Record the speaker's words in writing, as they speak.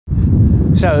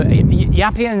So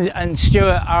Yappy and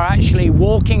Stuart are actually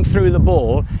walking through the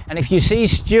ball, and if you see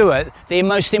Stuart, the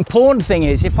most important thing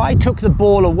is if I took the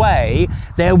ball away,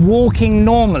 they're walking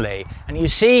normally. And you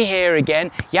see here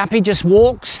again, Yappy just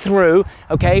walks through,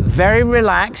 okay, very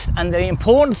relaxed, and the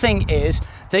important thing is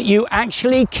that you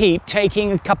actually keep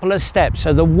taking a couple of steps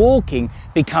so the walking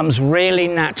becomes really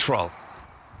natural.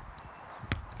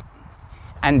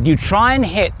 And you try and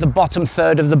hit the bottom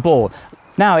third of the ball.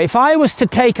 Now, if I was to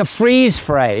take a freeze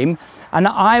frame and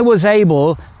I was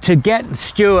able to get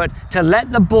Stuart to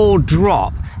let the ball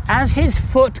drop, as his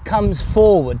foot comes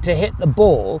forward to hit the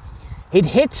ball, it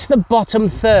hits the bottom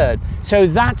third. So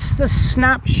that's the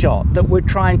snapshot that we're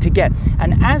trying to get.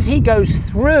 And as he goes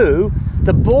through,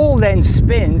 the ball then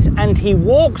spins and he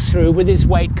walks through with his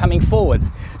weight coming forward.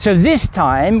 So this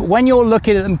time, when you're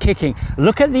looking at them kicking,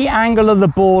 look at the angle of the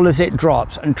ball as it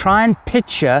drops and try and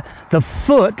picture the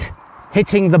foot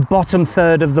hitting the bottom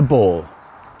third of the ball.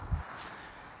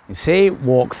 You see,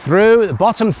 walk through the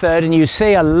bottom third and you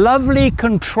see a lovely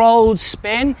controlled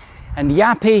spin and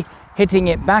Yappy hitting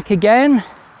it back again.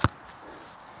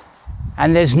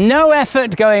 And there's no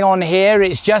effort going on here,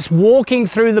 it's just walking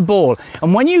through the ball.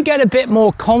 And when you get a bit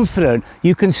more confident,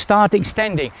 you can start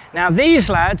extending. Now these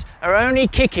lads are only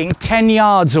kicking 10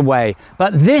 yards away,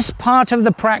 but this part of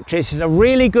the practice is a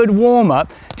really good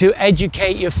warm-up to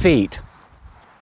educate your feet.